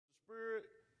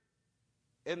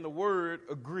and the word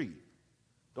agree.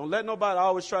 Don't let nobody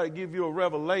always try to give you a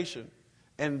revelation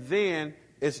and then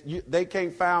they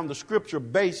can't find the scripture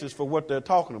basis for what they're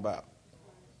talking about.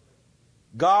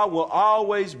 God will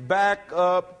always back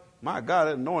up. My God,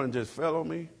 that anointing just fell on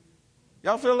me.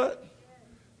 Y'all feel that?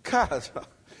 God,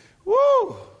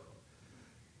 woo!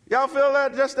 Y'all feel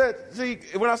that? Just that. See,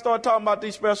 when I start talking about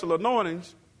these special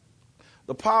anointings,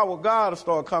 the power of God will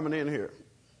start coming in here.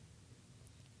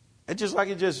 It's just like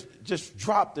it just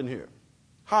dropped in here.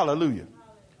 Hallelujah.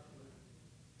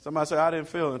 Somebody say, I didn't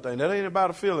feel anything. That ain't about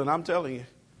a feeling, I'm telling you.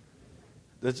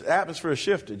 The atmosphere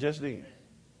shifted just then.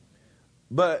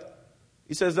 But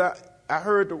he says, I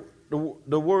heard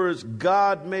the words,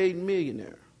 God made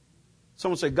millionaire.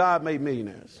 Someone say, God made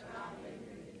millionaires. God made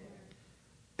millionaires.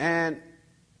 And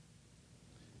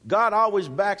God always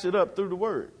backs it up through the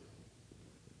word.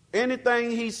 Anything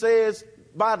he says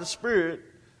by the Spirit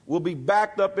will be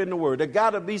backed up in the word. There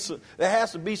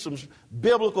has to be some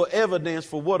biblical evidence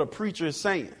for what a preacher is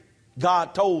saying.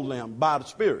 God told them by the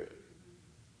Spirit.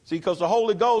 See, because the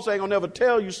Holy Ghost ain't gonna never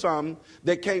tell you something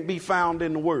that can't be found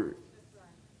in the word.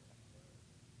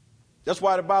 That's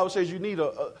why the Bible says you need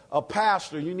a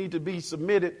pastor. You need to be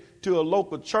submitted to a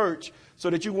local church so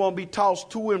that you won't be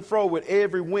tossed to and fro with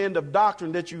every wind of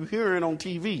doctrine that you're hearing on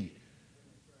TV.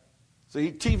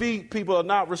 See, TV people are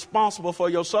not responsible for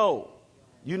your soul.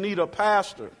 You need a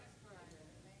pastor.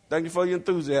 Thank you for your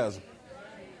enthusiasm.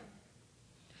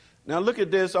 Now look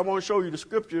at this. I want to show you the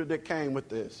scripture that came with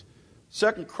this.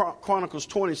 2 Chronicles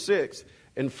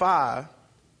 26:5.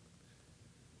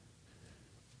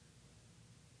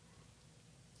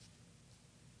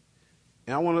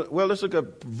 And let's look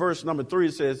at verse number 3.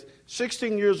 It says,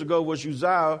 16 years ago was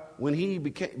Uzziah when he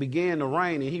began to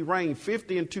reign, and he reigned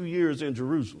 52 years in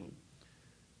Jerusalem.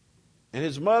 And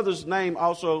his mother's name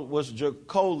also was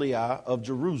Jecoliah of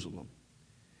Jerusalem.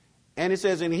 And it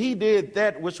says, and he did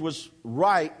that which was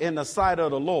right in the sight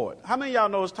of the Lord. How many of y'all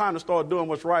know it's time to start doing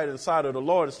what's right in the sight of the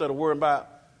Lord instead of worrying about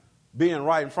being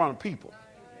right in front of people?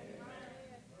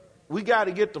 We got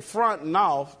to get the fronting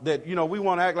off that, we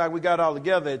want to act like we got all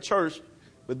together at church.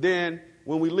 But then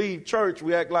when we leave church,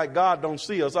 we act like God don't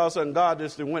see us. All of a sudden, God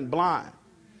just went blind.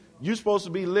 You're supposed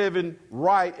to be living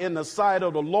right in the sight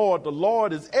of the Lord. The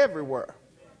Lord is everywhere.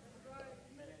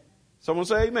 Someone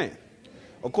say amen.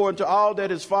 According to all that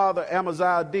his father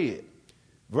Amaziah did.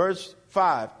 Verse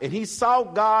 5. And he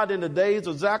sought God in the days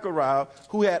of Zechariah,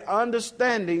 who had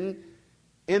understanding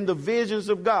in the visions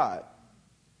of God.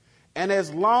 And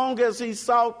as long as he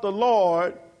sought the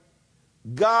Lord,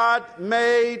 God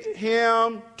made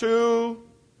him to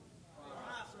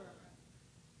prosper.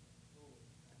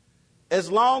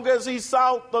 As long as he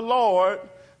sought the Lord,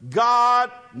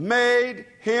 God made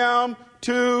him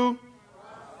to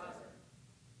prosper.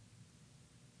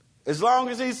 As long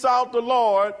as he sought the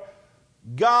Lord,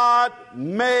 God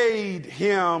made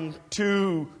him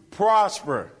to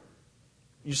prosper.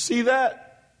 You see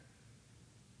that?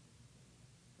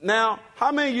 Now,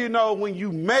 how many of you know when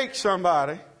you make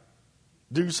somebody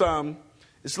do something,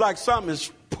 it's like something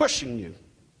is pushing you?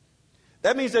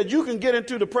 That means that you can get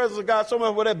into the presence of God so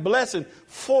much where that blessing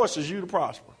forces you to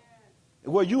prosper.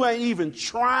 Where you ain't even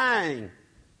trying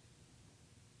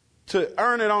to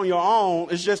earn it on your own.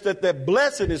 It's just that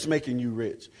blessing is making you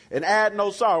rich and add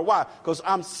no sorrow. Why? Because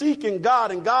I'm seeking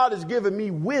God and God is giving me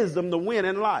wisdom to win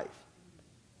in life.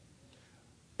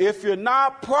 If you're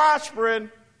not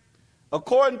prospering,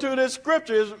 according to this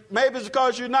scripture, maybe it's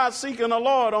because you're not seeking the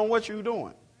Lord on what you're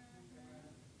doing.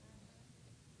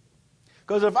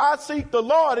 Because if I seek the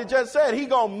Lord, it just said he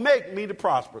going to make me to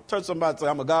prosper. Touch somebody and say,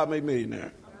 I'm a God-made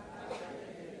millionaire.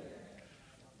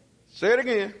 Say it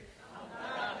again.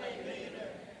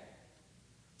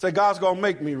 Say, God's going to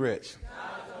make me rich.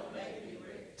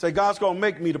 Say, God's going to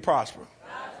make me to prosper.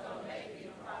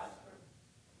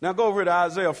 Now go over to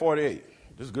Isaiah 48.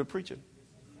 This is good preaching.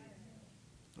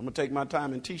 I'm going to take my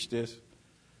time and teach this.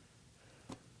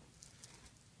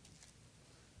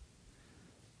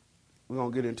 We're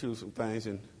going to get into some things.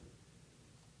 And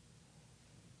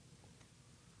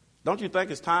don't you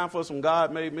think it's time for some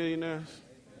God-made millionaires?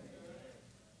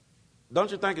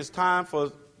 Don't you think it's time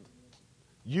for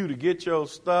you to get your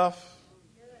stuff?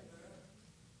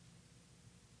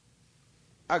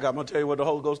 I'm going to tell you what the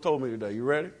Holy Ghost told me today. You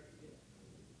ready?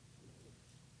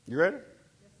 You ready?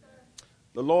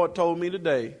 The Lord told me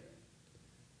today,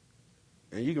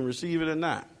 and you can receive it or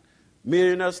not,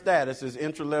 millionaire status is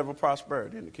entry-level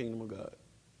prosperity in the kingdom of God.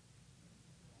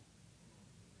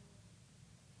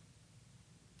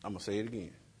 I'm going to say it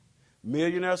again.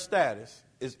 Millionaire status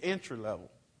is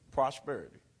entry-level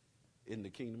prosperity in the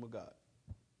kingdom of God.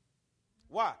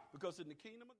 Why? Because in the kingdom of God,